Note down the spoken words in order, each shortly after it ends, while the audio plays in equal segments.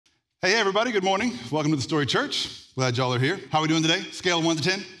Hey, everybody, good morning. Welcome to the Story Church. Glad y'all are here. How are we doing today? Scale of 1 to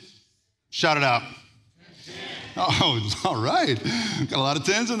 10? Shout it out. 10. Oh, all right. Got a lot of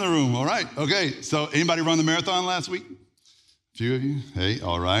 10s in the room. All right. Okay, so anybody run the marathon last week? A few of you? Hey,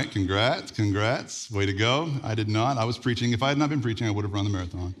 all right. Congrats. Way to go. I did not. I was preaching. If I had not been preaching, I would have run the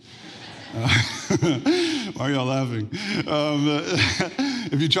marathon. Why are y'all laughing?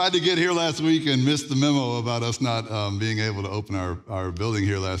 If you tried to get here last week and missed the memo about us not being able to open our building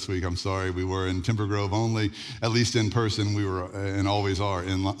here last week, I'm sorry. We were in Timber Grove only, at least in person. We were and always are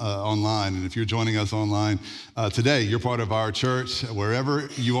online. And if you're joining us online today, you're part of our church. Wherever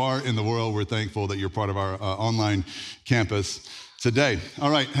you are in the world, we're thankful that you're part of our online campus today.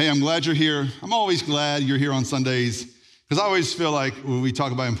 All right. Hey, I'm glad you're here. I'm always glad you're here on Sundays, because I always feel like when we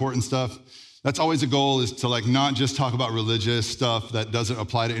talk about important stuff, that's always a goal, is to not just talk about religious stuff that doesn't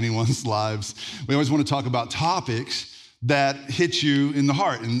apply to anyone's lives. We always want to talk about topics that hit you in the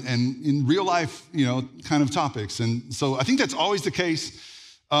heart and in real life, kind of topics. And so I think that's always the case,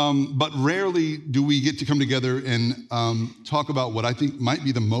 but rarely do we get to come together and talk about what I think might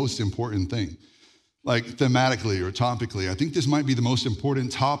be the most important thing, like thematically or topically. I think this might be the most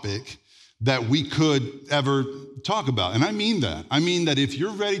important topic that we could ever talk about. And I mean that. I mean that if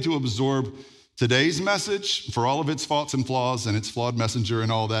you're ready to absorb today's message for all of its faults and flaws and its flawed messenger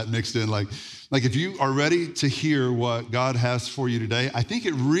and all that mixed in, like if you are ready to hear what God has for you today, I think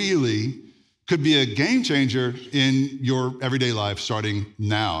it really could be a game changer in your everyday life starting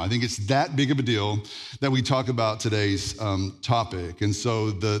now. I think it's that big of a deal that we talk about today's topic. And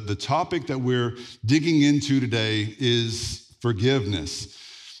so the topic that we're digging into today is forgiveness.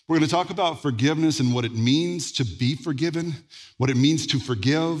 We're going to talk about forgiveness and what it means to be forgiven, what it means to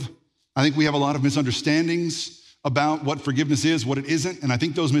forgive. I think we have a lot of misunderstandings about what forgiveness is, what it isn't, and I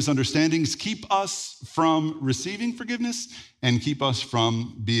think those misunderstandings keep us from receiving forgiveness and keep us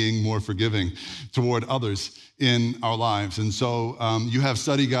from being more forgiving toward others in our lives. And so you have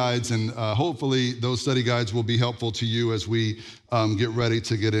study guides, and hopefully those study guides will be helpful to you as we get ready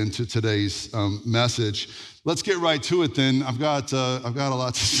to get into today's message. Let's get right to it then. I've got a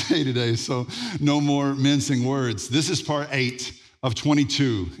lot to say today, so no more mincing words. This is part 8 of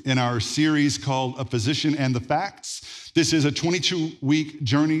 22 in our series called A Physician and the Facts. This is a 22-week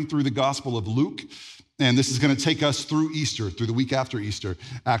journey through the Gospel of Luke, and this is going to take us through Easter, through the week after Easter,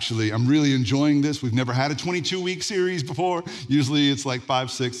 actually. I'm really enjoying this. We've never had a 22-week series before. Usually it's like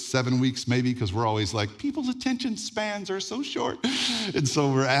 5, 6, 7 weeks maybe, because we're always like, people's attention spans are so short. And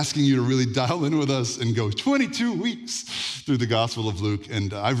so we're asking you to really dial in with us and go 22 weeks through the Gospel of Luke.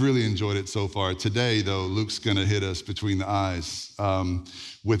 And I've really enjoyed it so far. Today, though, Luke's going to hit us between the eyes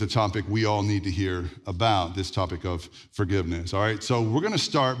with a topic we all need to hear about, this topic of forgiveness. All right, so we're going to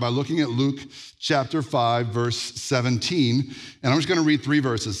start by looking at Luke chapter 5, verse 17. And I'm just going to read 3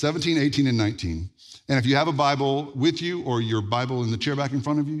 verses, 17, 18, and 19. And if you have a Bible with you or your Bible in the chair back in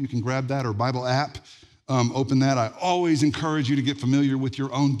front of you, you can grab that, or Bible app. Open that. I always encourage you to get familiar with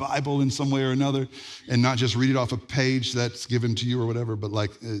your own Bible in some way or another and not just read it off a page that's given to you or whatever, but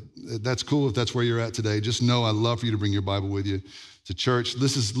that's cool if that's where you're at today. Just know I'd love for you to bring your Bible with you to church.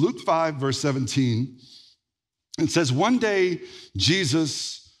 This is Luke 5, verse 17. It says, one day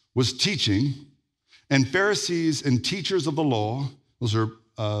Jesus was teaching, and Pharisees and teachers of the law, those are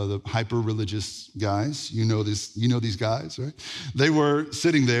the hyper-religious guys, you know these guys, right? They were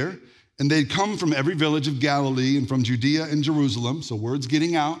sitting there, and they'd come from every village of Galilee and from Judea and Jerusalem. So word's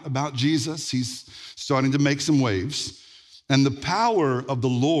getting out about Jesus. He's starting to make some waves. And the power of the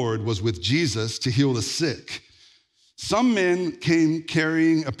Lord was with Jesus to heal the sick. Some men came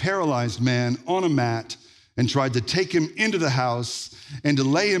carrying a paralyzed man on a mat and tried to take him into the house and to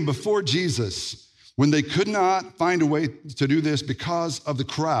lay him before Jesus. When they could not find a way to do this because of the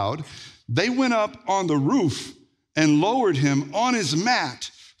crowd, they went up on the roof and lowered him on his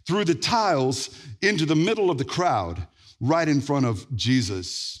mat through the tiles into the middle of the crowd, right in front of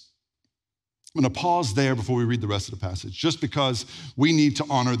Jesus. I'm going to pause there before we read the rest of the passage, just because we need to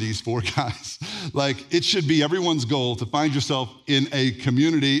honor these 4 guys. It should be everyone's goal to find yourself in a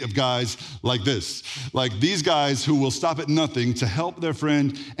community of guys like this. These guys who will stop at nothing to help their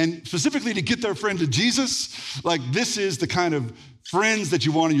friend, and specifically to get their friend to Jesus. This is the kind of friends that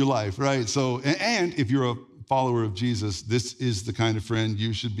you want in your life, right? So, and if you're a follower of Jesus, this is the kind of friend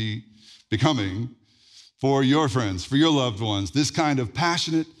you should be becoming for your friends, for your loved ones. This kind of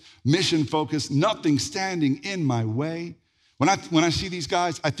passionate, mission-focused, nothing standing in my way. When I see these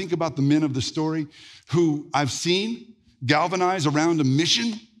guys, I think about the men of the story who I've seen galvanize around a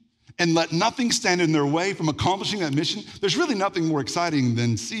mission and let nothing stand in their way from accomplishing that mission. There's really nothing more exciting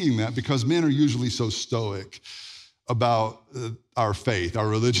than seeing that, because men are usually so stoic about our faith, our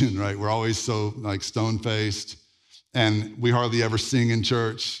religion, right? We're always so like stone-faced, and we hardly ever sing in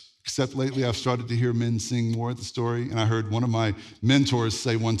church, except lately I've started to hear men sing more at the Story. And I heard one of my mentors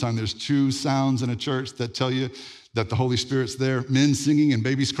say one time, there's 2 sounds in a church that tell you that the Holy Spirit's there, men singing and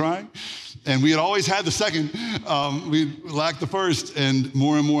babies crying. And we had always had the second, we lacked the first, and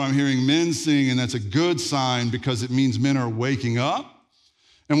more I'm hearing men sing, and that's a good sign because it means men are waking up.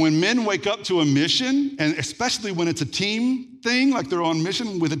 And when men wake up to a mission, and especially when it's a team thing, like they're on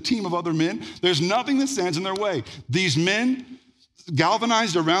mission with a team of other men, there's nothing that stands in their way. These men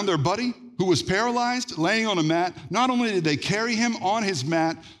galvanized around their buddy who was paralyzed, laying on a mat. Not only did they carry him on his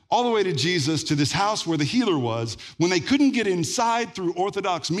mat all the way to Jesus, to this house where the healer was, when they couldn't get inside through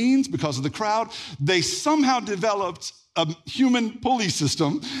orthodox means because of the crowd, they somehow developed a human pulley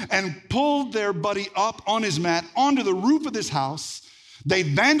system and pulled their buddy up on his mat onto the roof of this house. They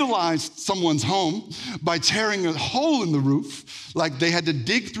vandalized someone's home by tearing a hole in the roof, like they had to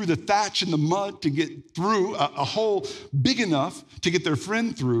dig through the thatch and the mud to get through a hole big enough to get their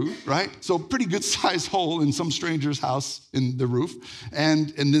friend through, right? So pretty good sized hole in some stranger's house in the roof. And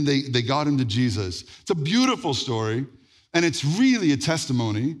then they got him to Jesus. It's a beautiful story. And it's really a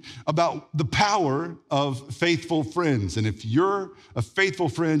testimony about the power of faithful friends. And if you're a faithful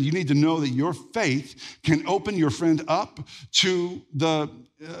friend, you need to know that your faith can open your friend up to the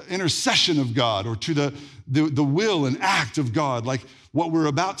intercession of God, or to the will and act of God. Like what we're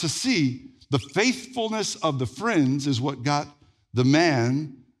about to see, the faithfulness of the friends is what got the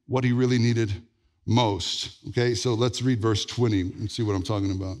man what he really needed most. Okay, so let's read verse 20 and see what I'm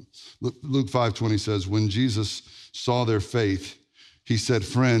talking about. Luke 5:20 says, when Jesus saw their faith, he said,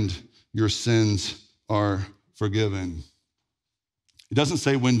 friend, your sins are forgiven. It doesn't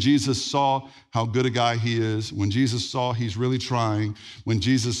say when Jesus saw how good a guy he is, when Jesus saw he's really trying, when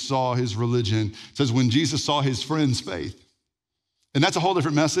Jesus saw his religion. It says when Jesus saw his friend's faith. And that's a whole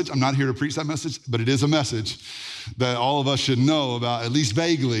different message. I'm not here to preach that message, but it is a message that all of us should know about, at least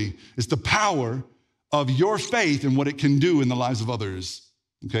vaguely. It's the power of your faith and what it can do in the lives of others,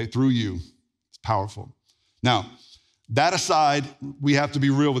 okay, through you. It's powerful. Now, that aside, we have to be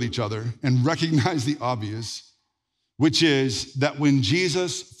real with each other and recognize the obvious, which is that when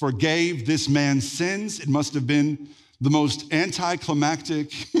Jesus forgave this man's sins, it must have been the most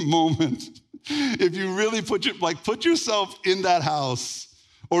anticlimactic moment. If you really put yourself in that house,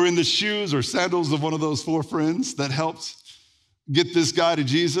 or in the shoes or sandals of one of those 4 friends that helped get this guy to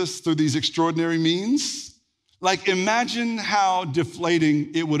Jesus through these extraordinary means. Like, imagine how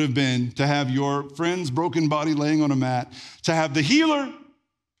deflating it would have been to have your friend's broken body laying on a mat, to have the healer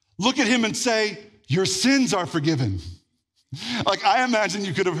look at him and say, your sins are forgiven. Like, I imagine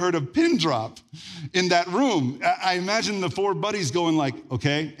you could have heard a pin drop in that room. I imagine the 4 buddies going like,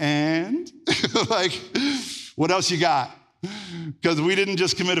 okay, and? Like, what else you got? Because we didn't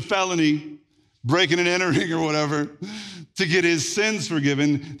just commit a felony, breaking and entering or whatever, to get his sins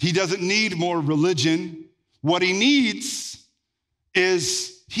forgiven. He doesn't need more religion. What he needs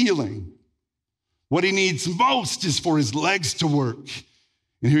is healing. What he needs most is for his legs to work.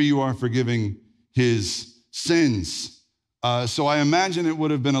 And here you are forgiving his sins. So I imagine it would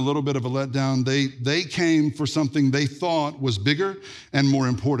have been a little bit of a letdown. They came for something they thought was bigger and more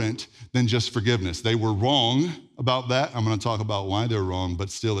important than just forgiveness. They were wrong about that. I'm going to talk about why they're wrong, but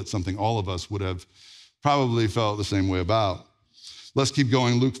still it's something all of us would have probably felt the same way about. Let's keep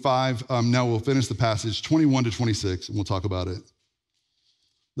going. Luke 5. Now we'll finish the passage 21 to 26, and we'll talk about it.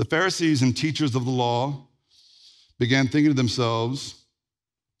 The Pharisees and teachers of the law began thinking to themselves,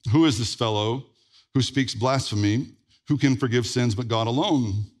 who is this fellow who speaks blasphemy? Who can forgive sins but God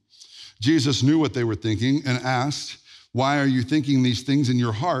alone? Jesus knew what they were thinking and asked, why are you thinking these things in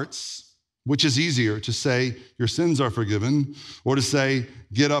your hearts? Which is easier, to say, your sins are forgiven, or to say,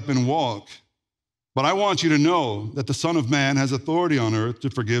 get up and walk? But I want you to know that the Son of Man has authority on earth to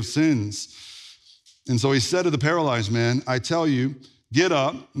forgive sins. And so he said to the paralyzed man, I tell you, get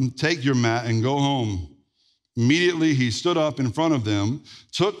up and take your mat and go home. Immediately he stood up in front of them,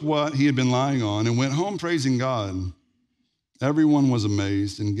 took what he had been lying on, and went home praising God. Everyone was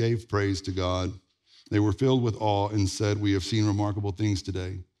amazed and gave praise to God. They were filled with awe and said, we have seen remarkable things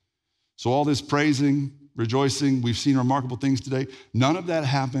today. So all this praising, rejoicing, we've seen remarkable things today, none of that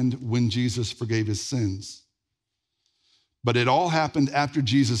happened when Jesus forgave his sins. But it all happened after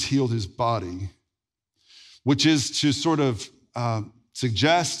Jesus healed his body, which is to sort of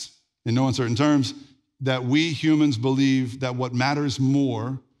suggest, in no uncertain terms, that we humans believe that what matters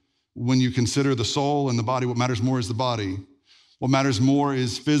more when you consider the soul and the body, what matters more is the body. What matters more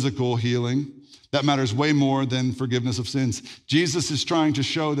is physical healing. That matters way more than forgiveness of sins. Jesus is trying to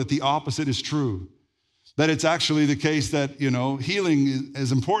show that the opposite is true, That it's actually the case that, healing,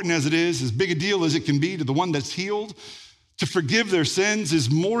 as important as it is, as big a deal as it can be to the one that's healed, to forgive their sins is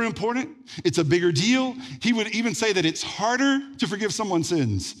more important. It's a bigger deal. He would even say that it's harder to forgive someone's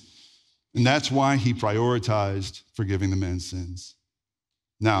sins. And that's why he prioritized forgiving the man's sins.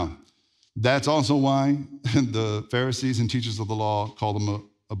 Now, that's also why the Pharisees and teachers of the law call him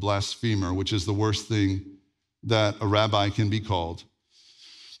a blasphemer, which is the worst thing that a rabbi can be called.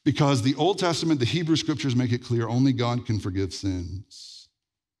 Because the Old Testament, the Hebrew scriptures make it clear only God can forgive sins.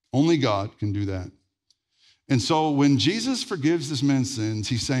 Only God can do that. And so when Jesus forgives this man's sins,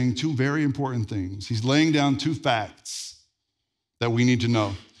 he's saying two very important things. He's laying down two facts that we need to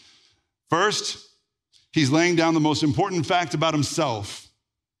know. First, he's laying down the most important fact about himself,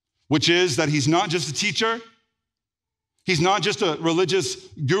 which is that he's not just a teacher. He's not just a religious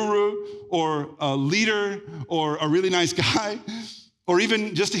guru or a leader or a really nice guy or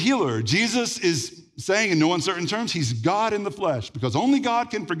even just a healer. Jesus is saying in no uncertain terms, he's God in the flesh because only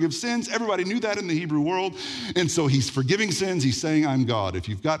God can forgive sins. Everybody knew that in the Hebrew world. And so he's forgiving sins. He's saying, I'm God. If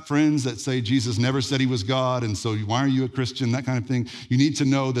you've got friends that say Jesus never said he was God, and so why are you a Christian, that kind of thing, you need to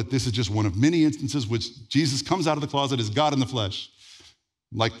know that this is just one of many instances which Jesus comes out of the closet as God in the flesh.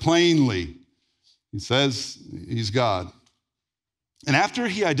 Like plainly, he says he's God. And after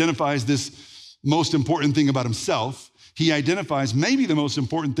he identifies this most important thing about himself, he identifies maybe the most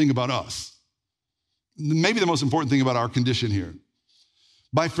important thing about us. Maybe the most important thing about our condition here.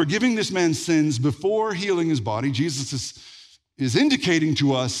 By forgiving this man's sins before healing his body, Jesus is indicating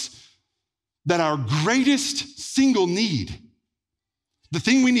to us that our greatest single need, the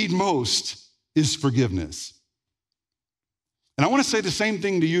thing we need most, is forgiveness. And I want to say the same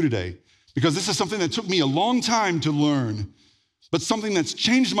thing to you today, because this is something that took me a long time to learn, but something that's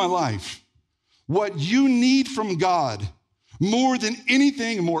changed my life. What you need from God more than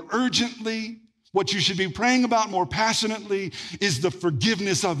anything, more urgently, what you should be praying about more passionately is the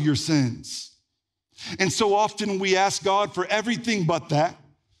forgiveness of your sins. And so often we ask God for everything but that.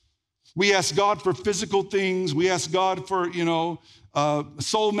 We ask God for physical things. We ask God for,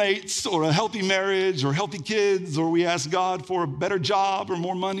 soulmates or a healthy marriage or healthy kids, or we ask God for a better job or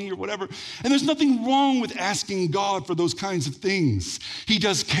more money or whatever. And there's nothing wrong with asking God for those kinds of things. He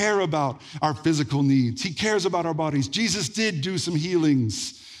does care about our physical needs. He cares about our bodies. Jesus did do some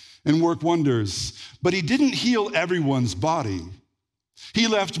healings and work wonders, but he didn't heal everyone's body. He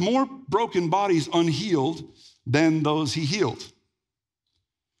left more broken bodies unhealed than those he healed.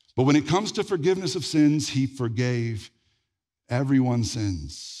 But when it comes to forgiveness of sins, he forgave everyone's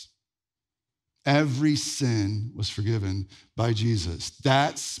sins. Every sin was forgiven by Jesus.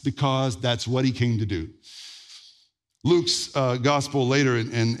 That's because that's what he came to do. Luke's gospel later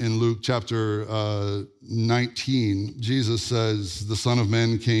in Luke chapter 19, Jesus says, the Son of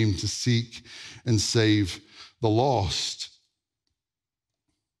Man came to seek and save the lost.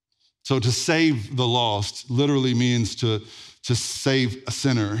 So to save the lost literally means to save a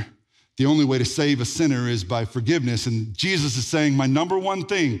sinner. The only way to save a sinner is by forgiveness. And Jesus is saying, my number one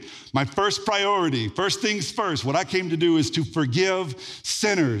thing, my first priority, first things first, what I came to do is to forgive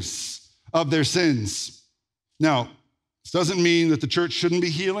sinners of their sins. Now, this doesn't mean that the church shouldn't be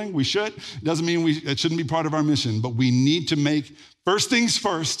healing. We should. It doesn't mean it shouldn't be part of our mission, but we need to make first things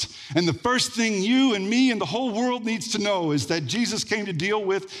first. And the first thing you and me and the whole world needs to know is that Jesus came to deal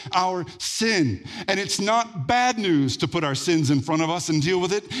with our sin. And it's not bad news to put our sins in front of us and deal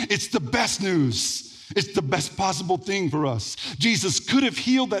with it. It's the best news. It's the best possible thing for us. Jesus could have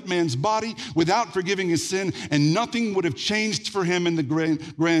healed that man's body without forgiving his sin, and nothing would have changed for him in the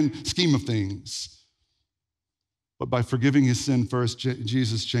grand scheme of things. But by forgiving his sin first,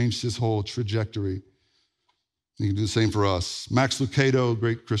 Jesus changed his whole trajectory. He can do the same for us. Max Lucado,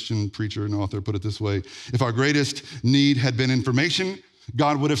 great Christian preacher and author, put it this way: if our greatest need had been information,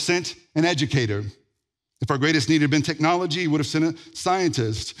 God would have sent an educator. If our greatest need had been technology, he would have sent a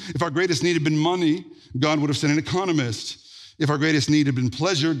scientist. If our greatest need had been money, God would have sent an economist. If our greatest need had been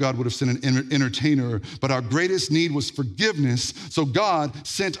pleasure, God would have sent an entertainer. But our greatest need was forgiveness, so God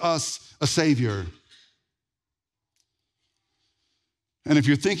sent us a Savior. And if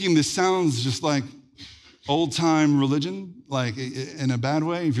you're thinking this sounds just like old-time religion, like in a bad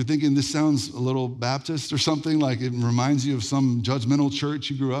way, if you're thinking this sounds a little Baptist or something, like it reminds you of some judgmental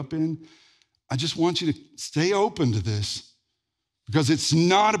church you grew up in, I just want you to stay open to this, because it's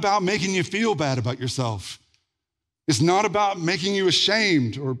not about making you feel bad about yourself. It's not about making you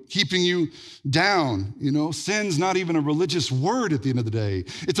ashamed or keeping you down. Sin's not even a religious word at the end of the day.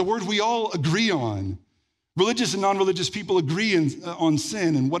 It's a word we all agree on. Religious and non-religious people agree on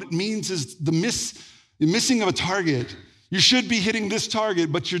sin, and what it means is the missing of a target. You should be hitting this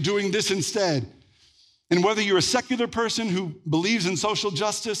target, but you're doing this instead. And whether you're a secular person who believes in social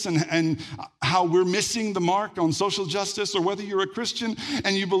justice and how we're missing the mark on social justice, or whether you're a Christian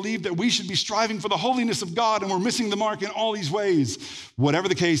and you believe that we should be striving for the holiness of God and we're missing the mark in all these ways, whatever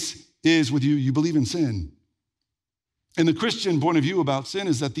the case is with you, you believe in sin. And the Christian point of view about sin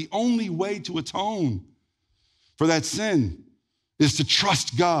is that the only way to atone for that sin is to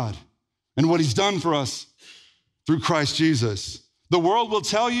trust God and what he's done for us through Christ Jesus. The world will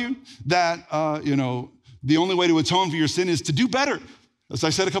tell you that, the only way to atone for your sin is to do better. As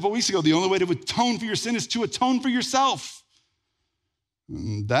I said a couple of weeks ago, the only way to atone for your sin is to atone for yourself.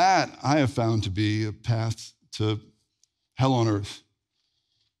 And that I have found to be a path to hell on earth.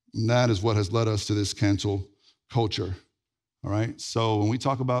 And that is what has led us to this cancel culture. All right? So when we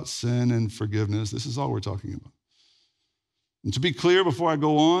talk about sin and forgiveness, this is all we're talking about. And to be clear before I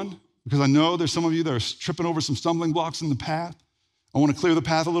go on, because I know there's some of you that are tripping over some stumbling blocks in the path, I want to clear the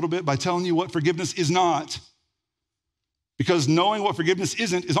path a little bit by telling you what forgiveness is not. Because knowing what forgiveness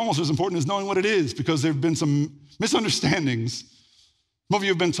isn't is almost as important as knowing what it is, because there have been some misunderstandings. Some of you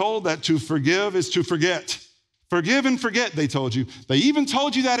have been told that to forgive is to forget. Forgive and forget, they told you. They even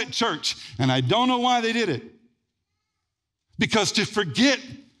told you that at church, and I don't know why they did it. Because to forget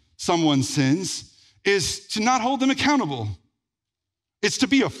someone's sins is to not hold them accountable. It's to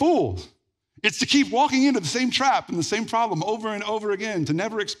be a fool. It's to keep walking into the same trap and the same problem over and over again, to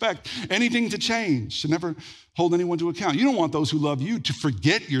never expect anything to change, to never hold anyone to account. You don't want those who love you to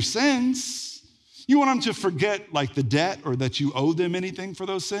forget your sins. You want them to forget like the debt or that you owe them anything for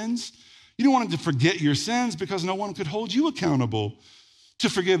those sins. You don't want them to forget your sins because no one could hold you accountable.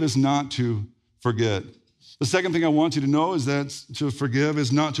 To forgive is not to forget. The second thing I want you to know is that to forgive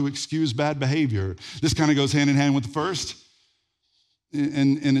is not to excuse bad behavior. This kind of goes hand in hand with the first.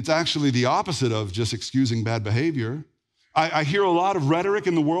 And it's actually the opposite of just excusing bad behavior. I hear a lot of rhetoric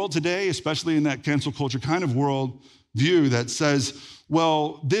in the world today, especially in that cancel culture kind of world view, that says,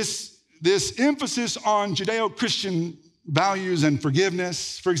 well, this emphasis on Judeo-Christian values and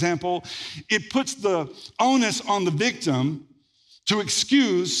forgiveness, for example, it puts the onus on the victim to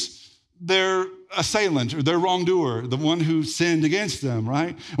excuse their assailant or their wrongdoer, the one who sinned against them,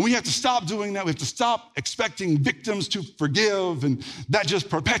 right? And we have to stop doing that. We have to stop expecting victims to forgive, and that just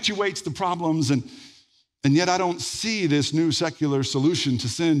perpetuates the problems. And yet I don't see this new secular solution to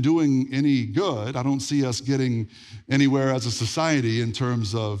sin doing any good. I don't see us getting anywhere as a society in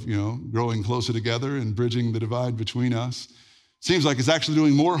terms of, growing closer together and bridging the divide between us. Seems like it's actually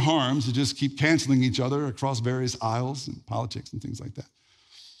doing more harm to just keep canceling each other across various aisles and politics and things like that.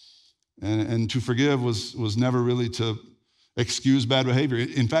 And to forgive was never really to excuse bad behavior.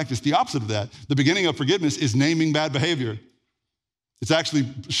 In fact, it's the opposite of that. The beginning of forgiveness is naming bad behavior. It's actually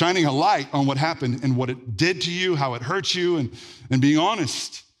shining a light on what happened and what it did to you, how it hurt you, and being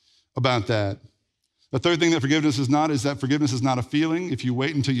honest about that. The third thing that forgiveness is not is that forgiveness is not a feeling. If you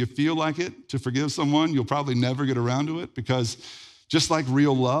wait until you feel like it to forgive someone, you'll probably never get around to it, because just like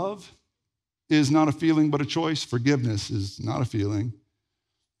real love is not a feeling but a choice, forgiveness is not a feeling,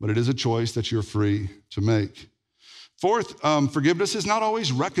 but it is a choice that you're free to make. Fourth, forgiveness is not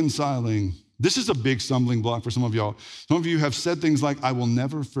always reconciling. This is a big stumbling block for some of y'all. Some of you have said things like, I will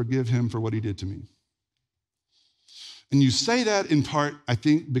never forgive him for what he did to me. And you say that in part, I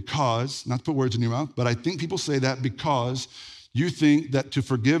think, because, not to put words in your mouth, but I think people say that because you think that to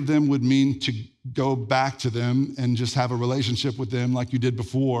forgive them would mean to go back to them and just have a relationship with them like you did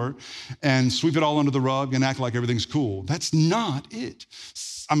before and sweep it all under the rug and act like everything's cool. That's not it.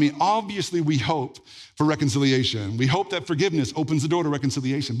 I mean, obviously we hope for reconciliation. We hope that forgiveness opens the door to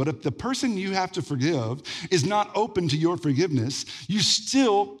reconciliation. But if the person you have to forgive is not open to your forgiveness, you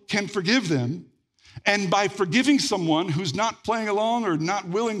still can forgive them. And by forgiving someone who's not playing along or not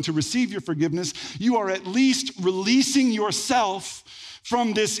willing to receive your forgiveness, you are at least releasing yourself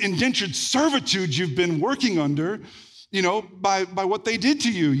from this indentured servitude you've been working under, by what they did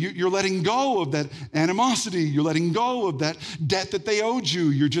to you. You're letting go of that animosity. You're letting go of that debt that they owed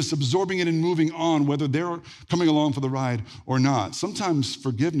you. You're just absorbing it and moving on, whether they're coming along for the ride or not. Sometimes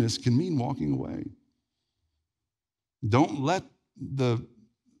forgiveness can mean walking away. Don't let the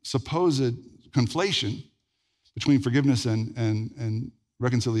supposed conflation between forgiveness and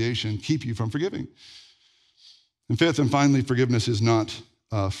reconciliation keep you from forgiving. And fifth and finally, forgiveness is not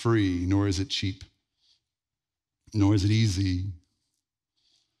free, nor is it cheap, nor is it easy.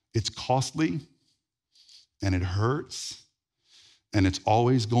 It's costly, and it hurts, and it's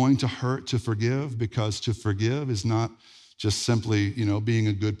always going to hurt to forgive, because to forgive is not just simply, being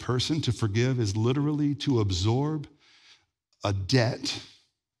a good person. To forgive is literally to absorb a debt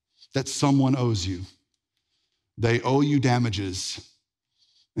that someone owes you. They owe you damages,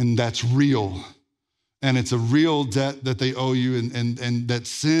 and that's real, And it's a real debt that they owe you, and that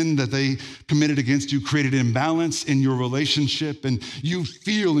sin that they committed against you created an imbalance in your relationship, and you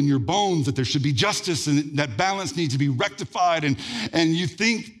feel in your bones that there should be justice and that balance needs to be rectified, and you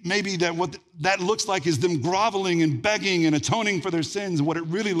think maybe that what that looks like is them groveling and begging and atoning for their sins, and what it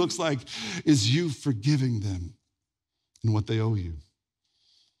really looks like is you forgiving them and what they owe you,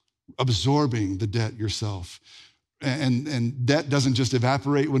 absorbing the debt yourself. And debt doesn't just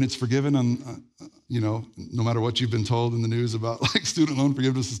evaporate when it's forgiven no matter what you've been told in the news about like student loan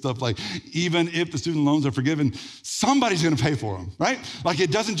forgiveness and stuff, like even if the student loans are forgiven, somebody's gonna pay for them, right? Like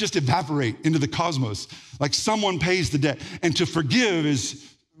it doesn't just evaporate into the cosmos. Like someone pays the debt. And to forgive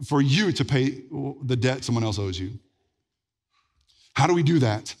is for you to pay the debt someone else owes you. How do we do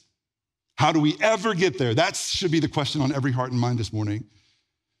that? How do we ever get there? That should be the question on every heart and mind this morning.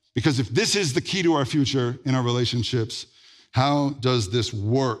 Because if this is the key to our future in our relationships, how does this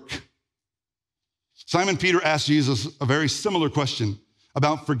work? Simon Peter asked Jesus a very similar question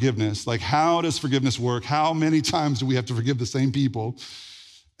about forgiveness. Like, how does forgiveness work? How many times do we have to forgive the same people?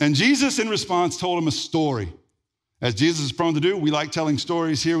 And Jesus, in response, told him a story. As Jesus is prone to do, we like telling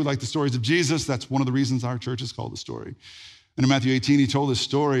stories here. We like the stories of Jesus. That's one of the reasons our church is called The Story. And in Matthew 18, he told this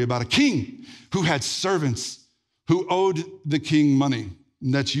story about a king who had servants who owed the king money.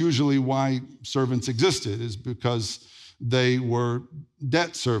 And that's usually why servants existed, is because they were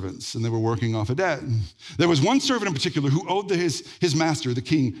debt servants and they were working off a debt. There was one servant in particular who owed his master, the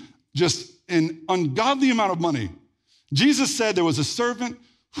king, just an ungodly amount of money. Jesus said there was a servant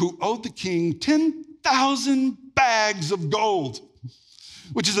who owed the king 10,000 bags of gold,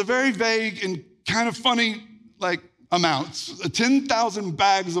 which is a very vague and kind of funny amount. 10,000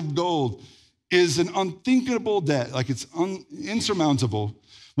 bags of gold is an unthinkable debt, like it's insurmountable.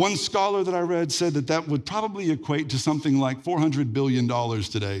 One scholar that I read said that would probably equate to something like $400 billion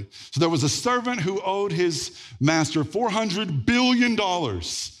today. So there was a servant who owed his master $400 billion.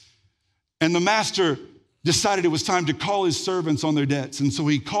 And the master decided it was time to call his servants on their debts. And so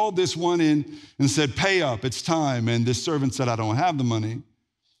he called this one in and said, pay up, it's time. And this servant said, I don't have the money.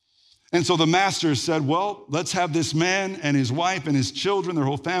 And so the master said, well, let's have this man and his wife and his children, their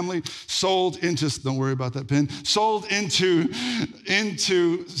whole family, sold into, don't worry about that pen, sold into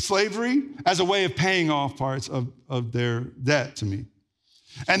slavery as a way of paying off parts of their debt to me.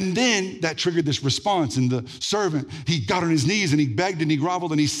 And then that triggered this response. And the servant, he got on his knees and he begged and he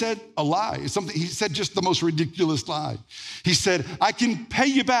groveled and he said a lie. He said just the most ridiculous lie. He said, I can pay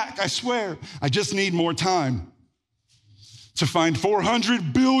you back, I swear. I just need more time to find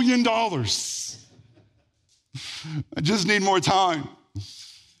 $400 billion. I just need more time.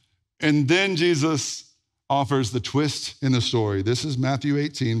 And then Jesus offers the twist in the story. This is Matthew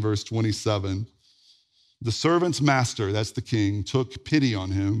 18, verse 27. The servant's master, that's the king, took pity on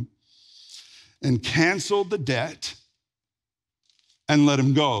him and canceled the debt and let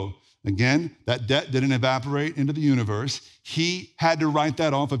him go. Again, that debt didn't evaporate into the universe. He had to write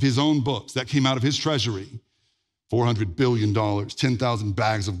that off of his own books. That came out of his treasury. $400 billion, 10,000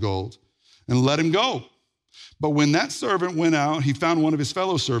 bags of gold, and let him go. But when that servant went out, he found one of his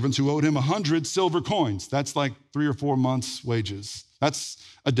fellow servants who owed him 100 silver coins. That's like 3 or 4 months' wages. That's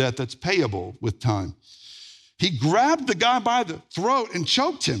a debt that's payable with time. He grabbed the guy by the throat and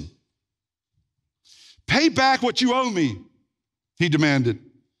choked him. Pay back what you owe me, he demanded.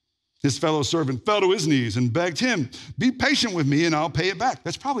 His fellow servant fell to his knees and begged him, be patient with me and I'll pay it back.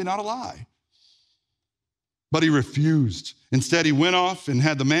 That's probably not a lie. But he refused. Instead, he went off and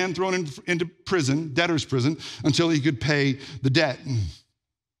had the man thrown into prison, debtor's prison, until he could pay the debt.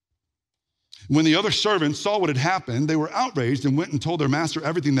 When the other servants saw what had happened, they were outraged and went and told their master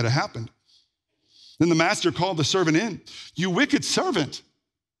everything that had happened. Then the master called the servant in. You wicked servant,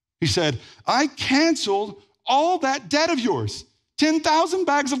 he said, I canceled all that debt of yours. 10,000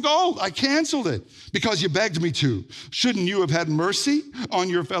 bags of gold. I canceled it because you begged me to. Shouldn't you have had mercy on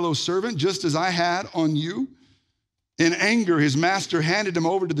your fellow servant just as I had on you? In anger, his master handed him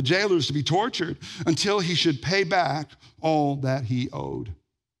over to the jailers to be tortured until he should pay back all that he owed.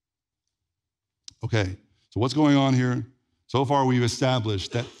 Okay, so what's going on here? So far, we've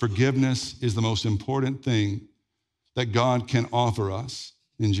established that forgiveness is the most important thing that God can offer us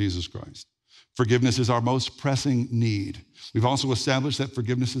in Jesus Christ. Forgiveness is our most pressing need. We've also established that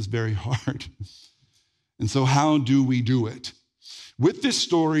forgiveness is very hard. And so how do we do it? With this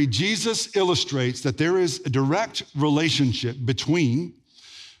story, Jesus illustrates that there is a direct relationship between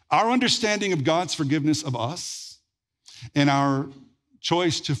our understanding of God's forgiveness of us and our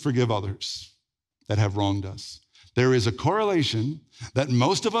choice to forgive others that have wronged us. There is a correlation that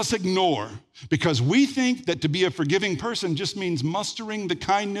most of us ignore because we think that to be a forgiving person just means mustering the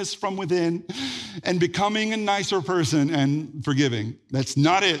kindness from within and becoming a nicer person and forgiving. That's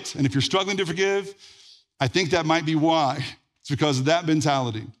not it. And if you're struggling to forgive, I think that might be why. It's because of that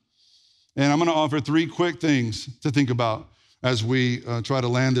mentality. And I'm going to offer 3 quick things to think about as we try to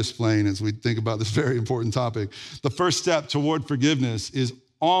land this plane, as we think about this very important topic. The first step toward forgiveness is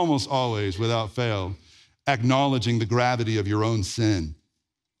almost always, without fail, acknowledging the gravity of your own sin.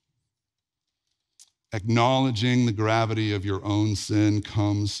 Acknowledging the gravity of your own sin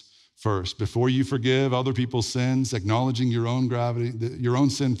comes first. Before you forgive other people's sins, acknowledging your own gravity, your own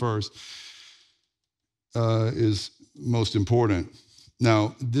sin first, is most important.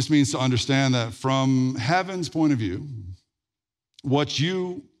 Now, this means to understand that from heaven's point of view, what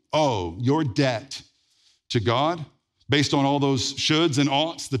you owe, your debt to God, based on all those shoulds and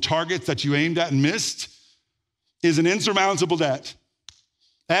oughts, the targets that you aimed at and missed, is an insurmountable debt.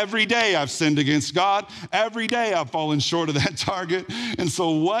 Every day I've sinned against God. Every day I've fallen short of that target. And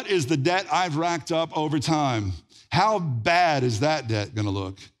so what is the debt I've racked up over time? How bad is that debt going to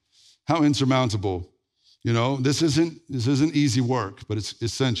look? How insurmountable? You know, this isn't easy work, but it's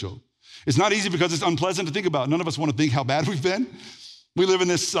essential. It's not easy because it's unpleasant to think about. None of us want to think how bad we've been. We live in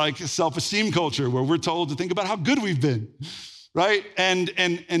this like self-esteem culture where we're told to think about how good we've been, right? And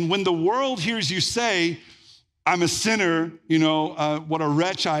when the world hears you say, I'm a sinner, you know, what a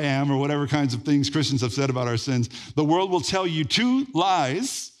wretch I am, or whatever kinds of things Christians have said about our sins, the world will tell you 2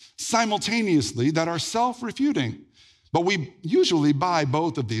 lies simultaneously that are self-refuting. But we usually buy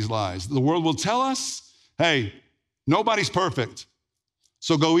both of these lies. The world will tell us, hey, nobody's perfect,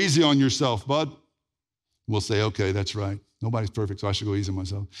 so go easy on yourself, bud. We'll say, okay, that's right. Nobody's perfect, so I should go easy on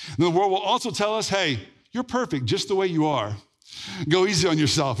myself. And the world will also tell us, hey, you're perfect just the way you are. Go easy on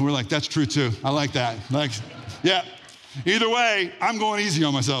yourself. And we're like, that's true too. I like that. Like, yeah, either way, I'm going easy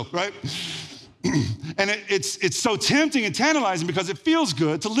on myself, right? And it's so tempting and tantalizing because it feels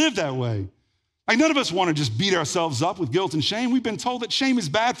good to live that way. Like none of us want to just beat ourselves up with guilt and shame. We've been told that shame is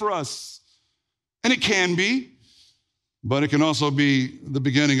bad for us. And it can be, but it can also be the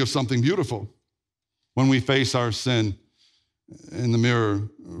beginning of something beautiful when we face our sin in the mirror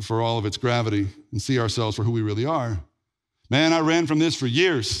for all of its gravity and see ourselves for who we really are. Man, I ran from this for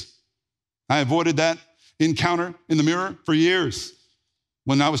years. I avoided that encounter in the mirror for years.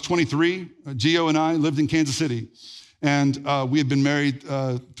 When I was 23, Gio and I lived in Kansas City. And we had been married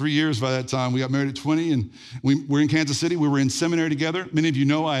 3 years by that time. We got married at 20, and we were in Kansas City. We were in seminary together. Many of you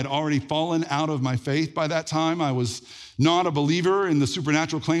know I had already fallen out of my faith by that time. I was not a believer in the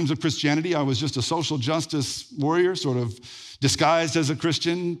supernatural claims of Christianity. I was just a social justice warrior, sort of disguised as a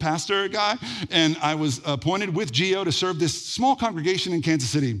Christian pastor guy. And I was appointed with Gio to serve this small congregation in Kansas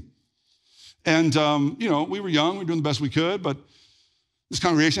City. And, you know, we were young. We were doing the best we could, but this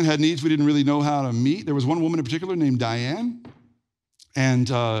congregation had needs we didn't really know how to meet. There was one woman in particular named Diane, and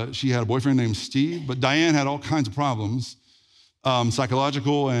she had a boyfriend named Steve, but Diane had all kinds of problems,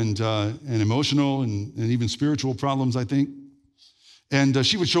 psychological and emotional and even spiritual problems, I think. And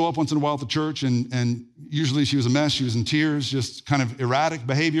she would show up once in a while at the church, and usually she was a mess. She was in tears, just kind of erratic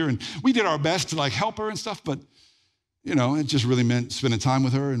behavior. And we did our best to like help her and stuff, but you know, it just really meant spending time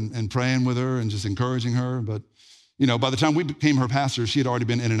with her and praying with her and just encouraging her. But you know, by the time we became her pastor, she had already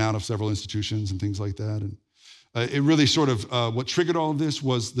been in and out of several institutions and things like that. And it really sort of, what triggered all of this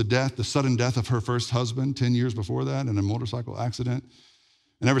was the sudden death of her first husband 10 years before that in a motorcycle accident.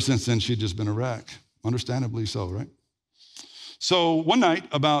 And ever since then, she'd just been a wreck, understandably so, right? So one night,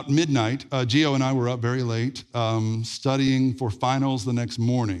 about midnight, Gio and I were up very late studying for finals the next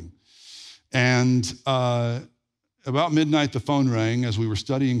morning. And about midnight, the phone rang as we were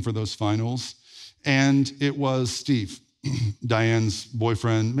studying for those finals. And it was Steve, Diane's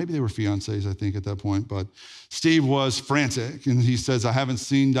boyfriend. Maybe they were fiancés, I think, at that point. But Steve was frantic. And he says, I haven't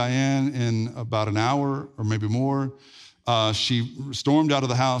seen Diane in about an hour or maybe more. She stormed out of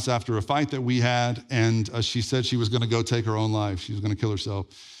the house after a fight that we had. And she said she was going to go take her own life. She was going to kill herself.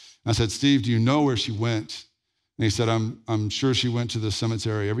 And I said, Steve, do you know where she went? And he said, I'm sure she went to the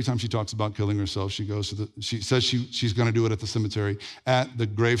cemetery. Every time she talks about killing herself, she says she's going to do it at the cemetery at the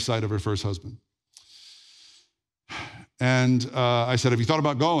gravesite of her first husband. And I said, have you thought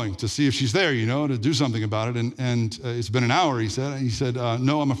about going to see if she's there, you know, to do something about it? And it's been an hour, he said. He said,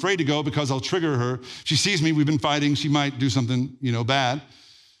 no, I'm afraid to go because I'll trigger her. She sees me, we've been fighting, she might do something, you know, bad.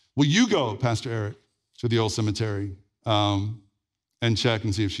 Will you go, Pastor Eric, to the old cemetery and check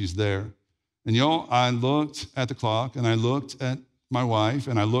and see if she's there? And y'all, I looked at the clock and I looked at my wife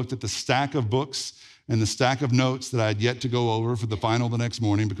and I looked at the stack of books and the stack of notes that I had yet to go over for the final the next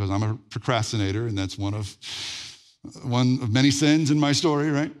morning because I'm a procrastinator and that's one of one of many sins in my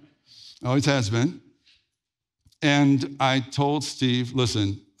story, right? Always has been. And I told Steve,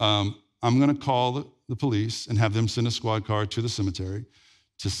 listen, I'm going to call the police and have them send a squad car to the cemetery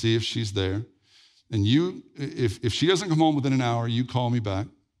to see if she's there. And you, if she doesn't come home within an hour, you call me back.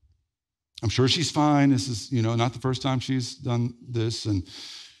 I'm sure she's fine. This is, not the first time she's done this. And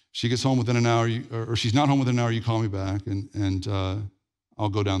she gets home within an hour, or she's not home within an hour, you call me back, and I'll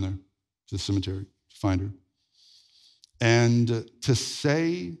go down there to the cemetery to find her. And to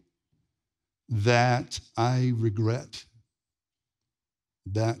say that I regret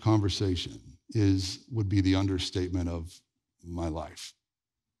that conversation would be the understatement of my life.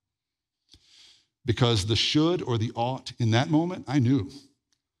 Because the should or the ought in that moment, I knew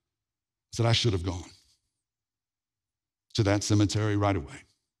that I should have gone to that cemetery right away.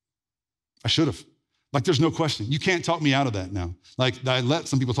 I should have. Like, there's no question. You can't talk me out of that now. Like, I let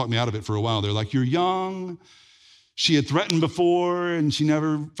some people talk me out of it for a while. They're like, you're young. She had threatened before and she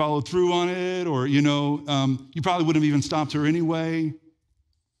never followed through on it. Or, you probably wouldn't have even stopped her anyway.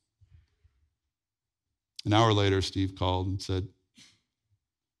 An hour later, Steve called and said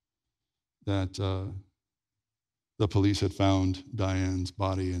that the police had found Diane's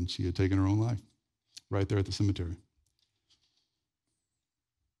body and she had taken her own life right there at the cemetery.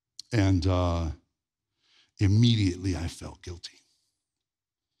 And immediately I felt guilty.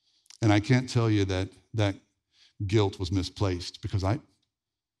 And I can't tell you that guilt was misplaced, because I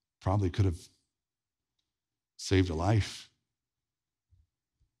probably could have saved a life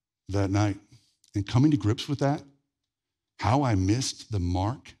that night. And coming to grips with that, how I missed the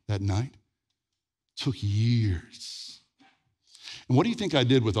mark that night, took years. And what do you think I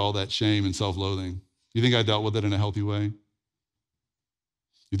did with all that shame and self-loathing? You think I dealt with it in a healthy way?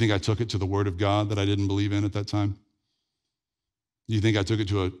 You think I took it to the Word of God that I didn't believe in at that time? You think I took it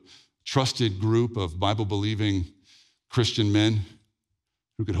to a trusted group of Bible-believing Christian men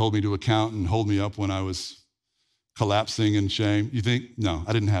who could hold me to account and hold me up when I was collapsing in shame? You think? No,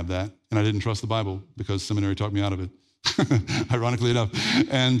 I didn't have that. And I didn't trust the Bible because seminary talked me out of it, ironically enough.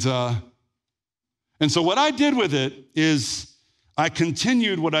 And so what I did with it is I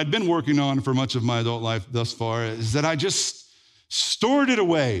continued what I'd been working on for much of my adult life thus far, is that I just stored it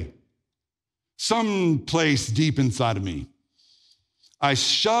away someplace deep inside of me. I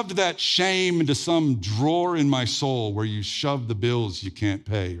shoved that shame into some drawer in my soul where you shove the bills you can't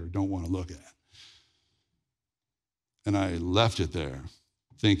pay or don't want to look at. And I left it there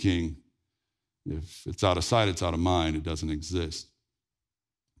thinking, if it's out of sight, it's out of mind, it doesn't exist.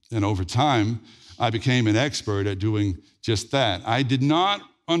 And over time, I became an expert at doing just that. I did not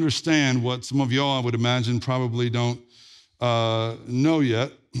understand what some of y'all, I would imagine, probably don't know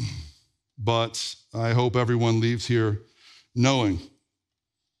yet, but I hope everyone leaves here knowing.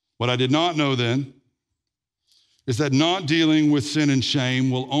 What I did not know then is that not dealing with sin and shame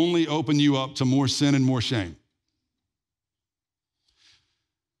will only open you up to more sin and more shame.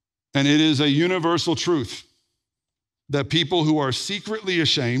 And it is a universal truth that people who are secretly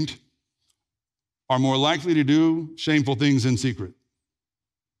ashamed are more likely to do shameful things in secret.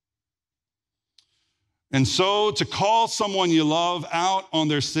 And so to call someone you love out on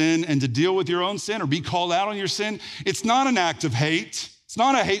their sin and to deal with your own sin or be called out on your sin, it's not an act of hate. It's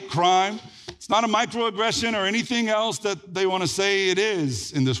not a hate crime. It's not a microaggression or anything else that they want to say it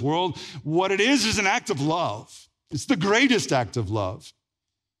is in this world. What it is an act of love. It's the greatest act of love.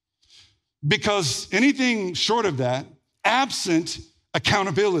 Because anything short of that, absent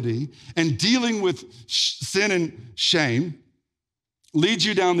accountability and dealing with sin and shame, leads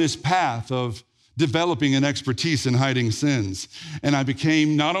you down this path of developing an expertise in hiding sins. And I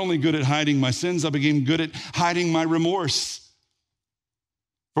became not only good at hiding my sins, I became good at hiding my remorse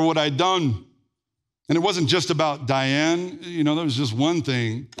for what I'd done. And it wasn't just about Diane, that was just one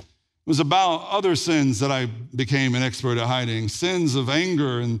thing. It was about other sins that I became an expert at hiding, sins of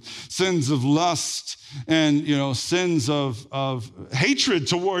anger and sins of lust and, sins of hatred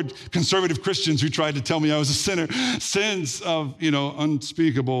toward conservative Christians who tried to tell me I was a sinner, sins of,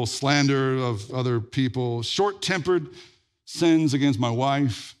 unspeakable slander of other people, short-tempered sins against my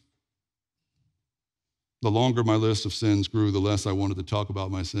wife. The longer my list of sins grew, the less I wanted to talk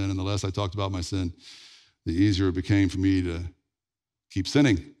about my sin, and the less I talked about my sin, the easier it became for me to keep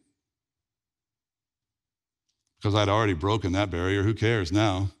sinning. Because I'd already broken that barrier. Who cares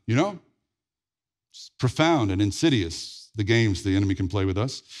now? It's profound and insidious, the games the enemy can play with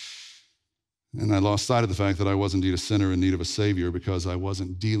us. And I lost sight of the fact that I was indeed a sinner in need of a Savior because I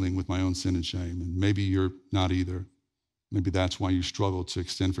wasn't dealing with my own sin and shame. And maybe you're not either. Maybe that's why you struggle to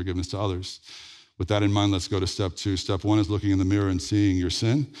extend forgiveness to others. With that in mind, let's go to step 2. Step 1 is looking in the mirror and seeing your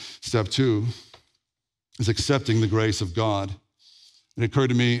sin. Step 2 is accepting the grace of God. It occurred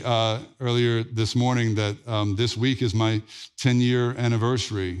to me earlier this morning that this week is my 10-year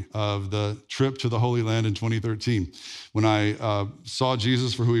anniversary of the trip to the Holy Land in 2013. When I saw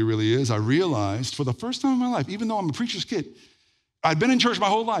Jesus for who he really is, I realized for the first time in my life, even though I'm a preacher's kid, I'd been in church my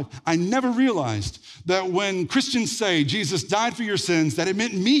whole life, I never realized that when Christians say Jesus died for your sins, that it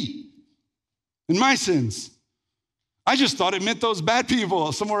meant me and my sins. I just thought it meant those bad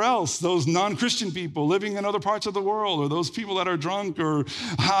people somewhere else, those non-Christian people living in other parts of the world, or those people that are drunk or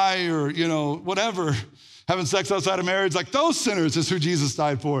high or, whatever, having sex outside of marriage, like those sinners is who Jesus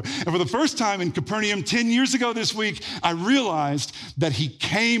died for. And for the first time in Capernaum 10 years ago this week, I realized that he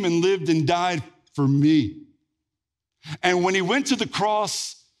came and lived and died for me. And when he went to the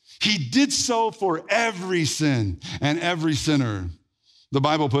cross, he did so for every sin and every sinner. The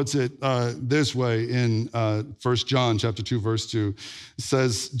Bible puts it this way in 1 John chapter 2, verse 2. It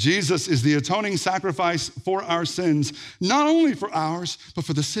says, Jesus is the atoning sacrifice for our sins, not only for ours, but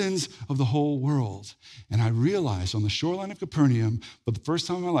for the sins of the whole world. And I realized on the shoreline of Capernaum, for the first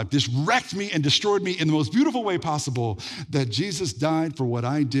time in my life, this wrecked me and destroyed me in the most beautiful way possible, that Jesus died for what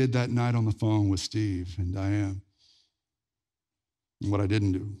I did that night on the phone with Steve and Diane, and what I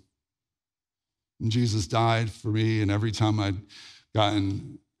didn't do. And Jesus died for me, and every time I'd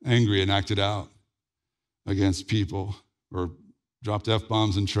gotten angry and acted out against people, or dropped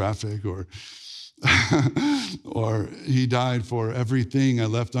F-bombs in traffic, or he died for everything I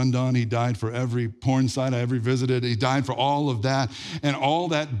left undone. He died for every porn site I ever visited. He died for all of that, and all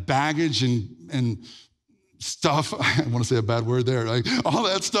that baggage and stuff, I want to say a bad word there, like all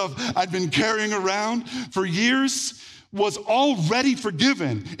that stuff I'd been carrying around for years was already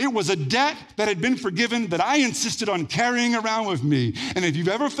forgiven. It was a debt that had been forgiven that I insisted on carrying around with me. And if you've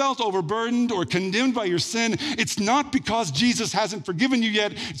ever felt overburdened or condemned by your sin, it's not because Jesus hasn't forgiven you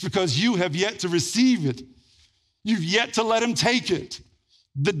yet, it's because you have yet to receive it. You've yet to let him take it.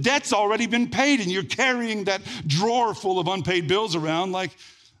 The debt's already been paid, and you're carrying that drawer full of unpaid bills around like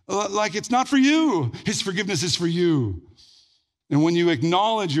it's not for you. His forgiveness is for you. And when you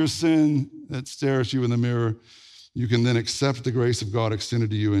acknowledge your sin that stares you in the mirror, you can then accept the grace of God extended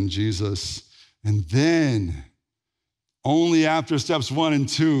to you in Jesus. And then, only after steps 1 and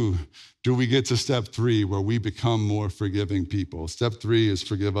 2, do we get to step 3, where we become more forgiving people. Step 3 is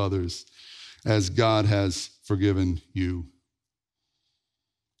forgive others as God has forgiven you.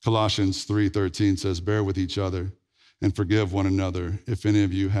 Colossians 3:13 says, bear with each other and forgive one another. If any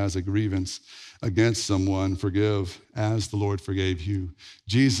of you has a grievance against someone, forgive as the Lord forgave you.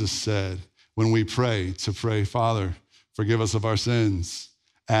 Jesus said, when we pray, to pray, Father, forgive us of our sins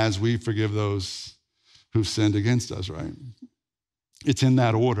as we forgive those who've sinned against us, right? It's in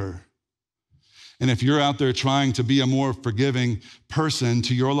that order. And if you're out there trying to be a more forgiving person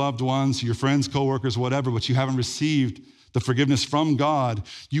to your loved ones, to your friends, coworkers, whatever, but you haven't received the forgiveness from God,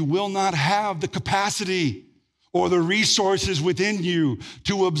 you will not have the capacity or the resources within you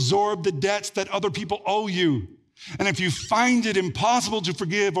to absorb the debts that other people owe you. And if you find it impossible to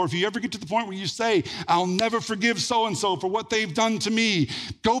forgive, or if you ever get to the point where you say, I'll never forgive so-and-so for what they've done to me,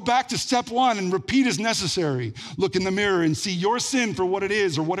 go back to step 1 and repeat as necessary. Look in the mirror and see your sin for what it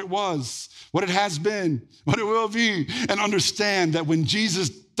is, or what it was, what it has been, what it will be, and understand that when Jesus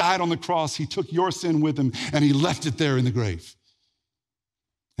died on the cross, he took your sin with him and he left it there in the grave.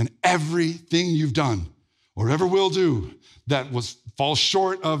 And everything you've done or ever will do that falls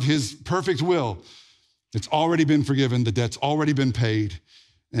short of his perfect will, it's already been forgiven, the debt's already been paid,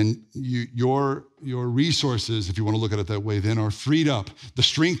 and your resources, if you want to look at it that way, then are freed up. The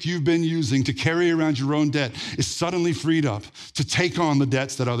strength you've been using to carry around your own debt is suddenly freed up to take on the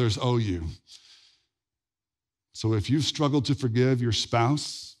debts that others owe you. So if you've struggled to forgive your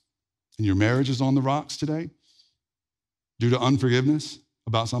spouse and your marriage is on the rocks today due to unforgiveness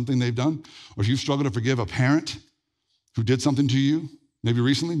about something they've done, or if you've struggled to forgive a parent who did something to you, maybe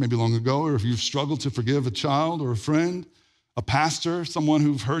recently, maybe long ago, or if you've struggled to forgive a child or a friend, a pastor, someone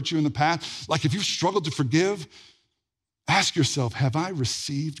who've hurt you in the past, like if you've struggled to forgive, ask yourself, have I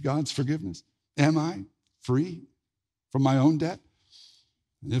received God's forgiveness? Am I free from my own debt?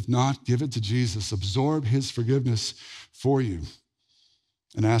 And if not, give it to Jesus. Absorb his forgiveness for you.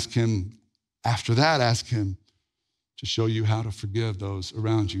 And ask him to show you how to forgive those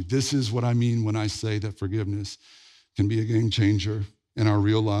around you. This is what I mean when I say that forgiveness can be a game changer in our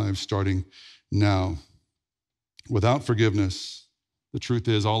real lives starting now. Without forgiveness, the truth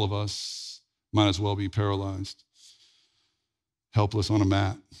is all of us might as well be paralyzed, helpless on a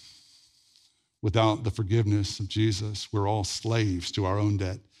mat. Without the forgiveness of Jesus, we're all slaves to our own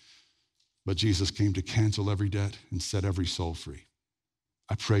debt. But Jesus came to cancel every debt and set every soul free.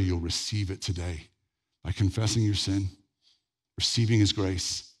 I pray you'll receive it today, by confessing your sin, receiving his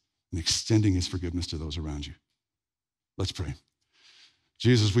grace, and extending his forgiveness to those around you. Let's pray.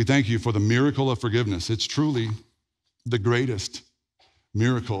 Jesus, we thank you for the miracle of forgiveness. It's truly the greatest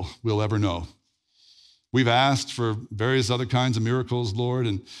miracle we'll ever know. We've asked for various other kinds of miracles, Lord,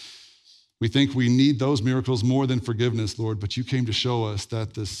 and we think we need those miracles more than forgiveness, Lord, but you came to show us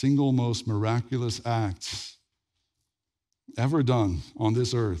that the single most miraculous act ever done on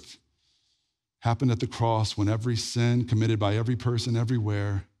this earth happened at the cross when every sin committed by every person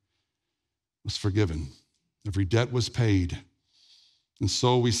everywhere was forgiven. Every debt was paid. And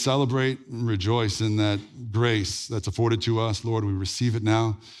so we celebrate and rejoice in that grace that's afforded to us. Lord, we receive it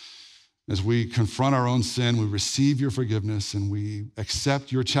now. As we confront our own sin, we receive your forgiveness and we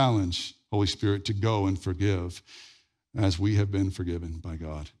accept your challenge, Holy Spirit, to go and forgive as we have been forgiven by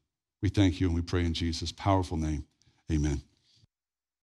God. We thank you and we pray in Jesus' powerful name. Amen.